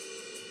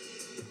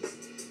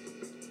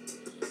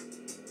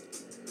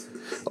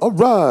All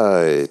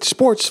right,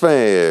 sports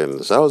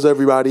fans, how's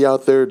everybody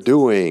out there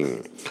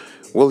doing?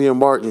 William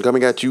Martin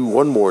coming at you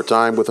one more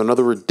time with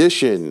another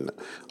edition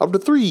of the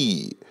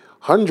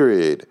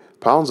 300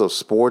 Pounds of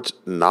Sports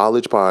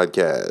Knowledge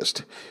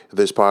Podcast.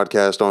 This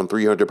podcast on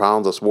 300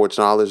 pounds of sports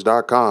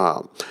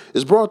knowledge.com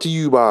is brought to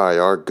you by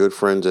our good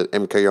friends at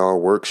MKR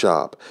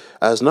Workshop.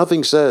 As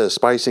nothing says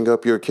spicing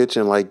up your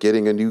kitchen like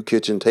getting a new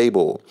kitchen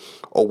table.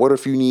 Or what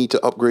if you need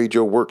to upgrade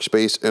your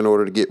workspace in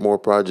order to get more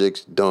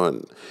projects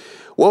done?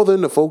 Well,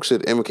 then the folks at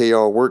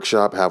MKR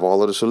Workshop have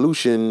all of the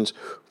solutions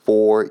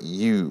for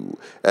you,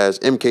 as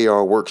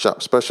MKR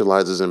Workshop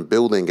specializes in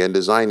building and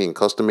designing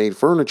custom-made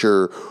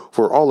furniture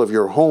for all of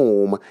your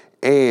home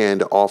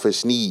and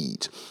office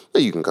needs. Now,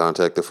 you can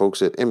contact the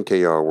folks at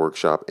MKR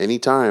Workshop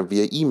anytime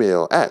via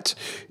email at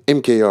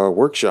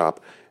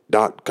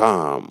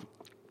mkrworkshop.com.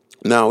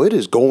 Now, it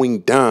is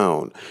going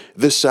down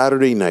this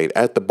Saturday night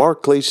at the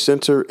Barclays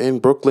Center in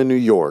Brooklyn, New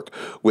York,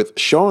 with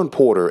Shawn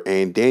Porter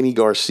and Danny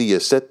Garcia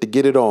set to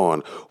get it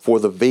on for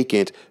the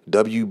vacant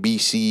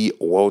WBC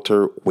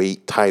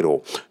welterweight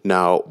title.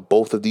 Now,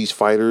 both of these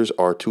fighters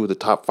are two of the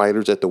top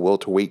fighters at the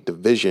welterweight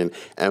division,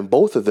 and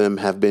both of them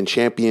have been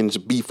champions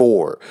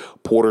before.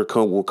 Porter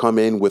will come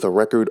in with a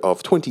record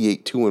of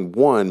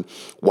 28-2-1,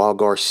 while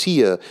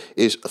Garcia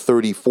is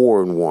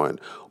 34-1.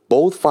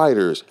 Both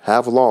fighters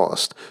have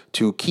lost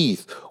to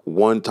Keith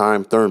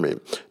one-time Thurman.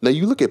 Now,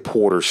 you look at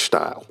Porter's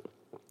style.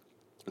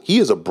 He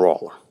is a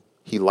brawler.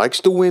 He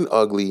likes to win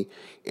ugly,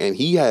 and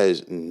he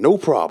has no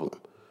problem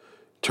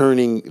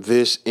turning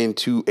this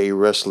into a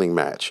wrestling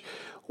match.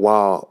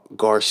 While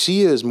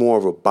Garcia is more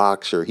of a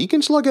boxer, he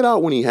can slug it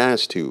out when he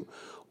has to,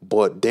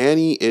 but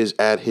Danny is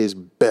at his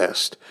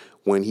best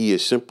when he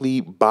is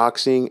simply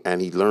boxing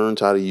and he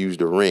learns how to use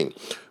the ring.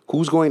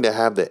 Who's going to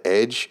have the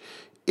edge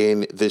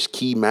in this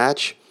key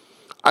match?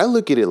 I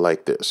look at it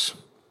like this.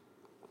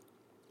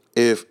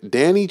 If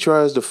Danny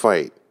tries to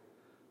fight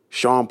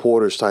Shawn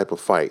Porter's type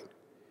of fight,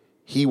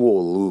 he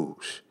will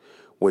lose.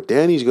 What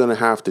Danny's going to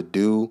have to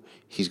do,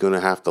 he's going to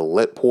have to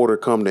let Porter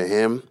come to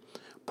him.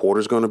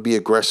 Porter's going to be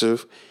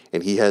aggressive,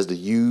 and he has to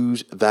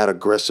use that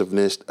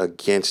aggressiveness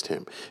against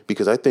him.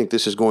 Because I think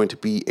this is going to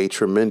be a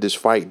tremendous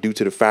fight due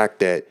to the fact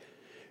that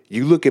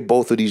you look at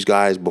both of these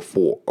guys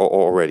before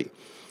already.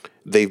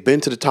 They've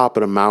been to the top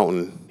of the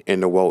mountain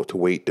in the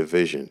welterweight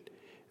division.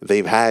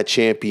 They've had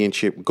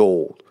championship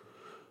gold.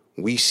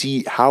 We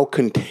see how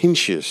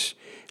contentious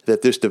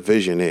that this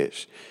division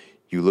is.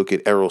 You look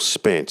at Errol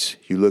Spence.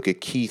 You look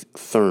at Keith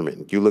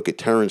Thurman. You look at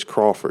Terrence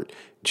Crawford,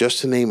 just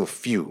to name a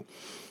few.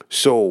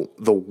 So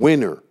the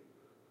winner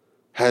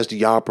has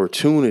the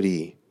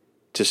opportunity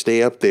to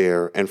stay up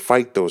there and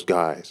fight those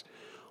guys,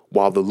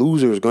 while the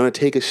loser is going to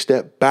take a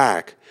step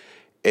back,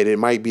 and it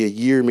might be a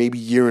year, maybe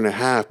year and a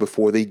half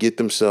before they get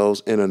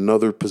themselves in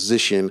another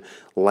position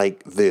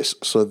like this.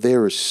 So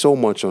there is so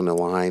much on the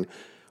line.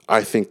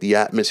 I think the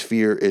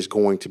atmosphere is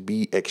going to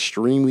be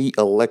extremely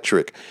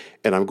electric,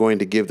 and I'm going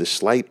to give the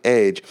slight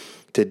edge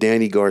to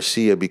Danny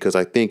Garcia because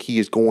I think he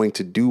is going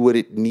to do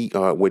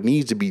what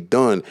needs to be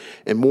done,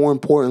 and more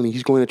importantly,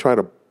 he's going to try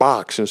to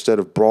box instead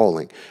of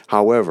brawling.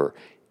 However,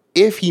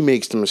 if he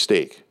makes the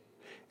mistake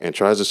and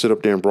tries to sit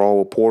up there and brawl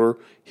with Porter,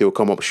 he'll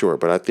come up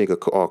short. But I think a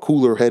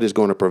cooler head is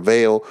going to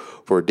prevail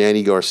for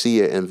Danny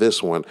Garcia in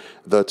this one.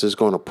 That is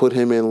going to put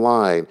him in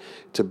line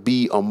to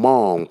be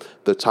among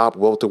the top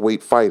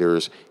welterweight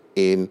fighters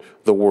in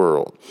the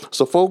world.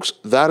 So, folks,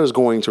 that is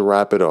going to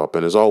wrap it up.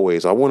 And as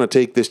always, I want to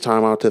take this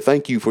time out to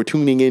thank you for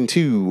tuning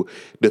into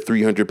the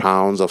 300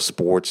 Pounds of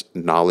Sports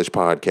Knowledge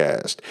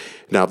Podcast.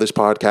 Now, this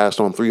podcast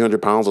on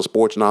 300 pounds of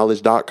sports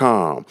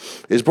knowledge.com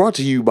is brought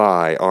to you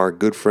by our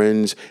good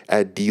friends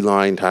at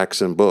D-Line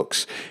Tax and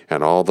Books.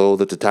 And although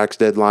that the tax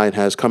deadline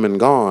has come and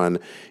gone,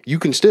 you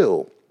can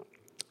still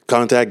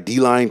contact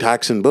D-Line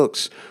Tax and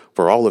Books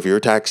for all of your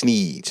tax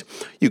needs.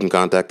 You can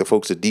contact the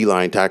folks at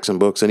D-Line Tax and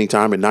Books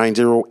anytime at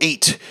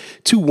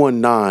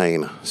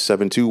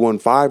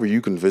 908-219-7215, or you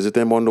can visit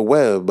them on the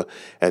web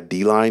at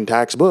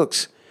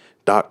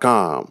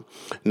dlinetaxbooks.com.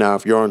 Now,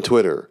 if you're on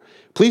Twitter,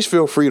 please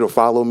feel free to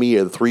follow me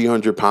at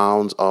 300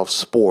 Pounds of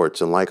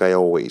Sports. And like I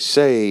always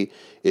say,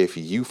 if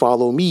you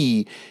follow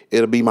me,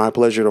 it'll be my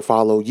pleasure to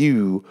follow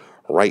you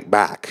right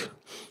back.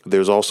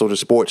 There's also the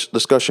sports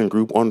discussion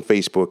group on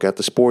Facebook at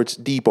the Sports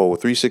Depot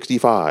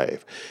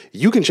 365.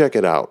 You can check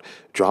it out,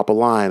 drop a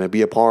line, and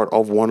be a part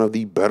of one of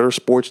the better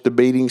sports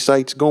debating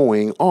sites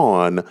going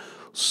on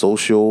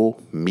social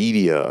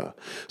media.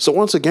 So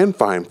once again,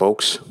 fine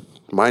folks,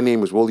 my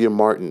name is William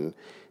Martin.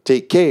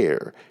 Take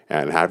care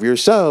and have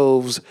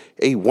yourselves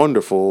a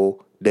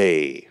wonderful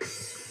day.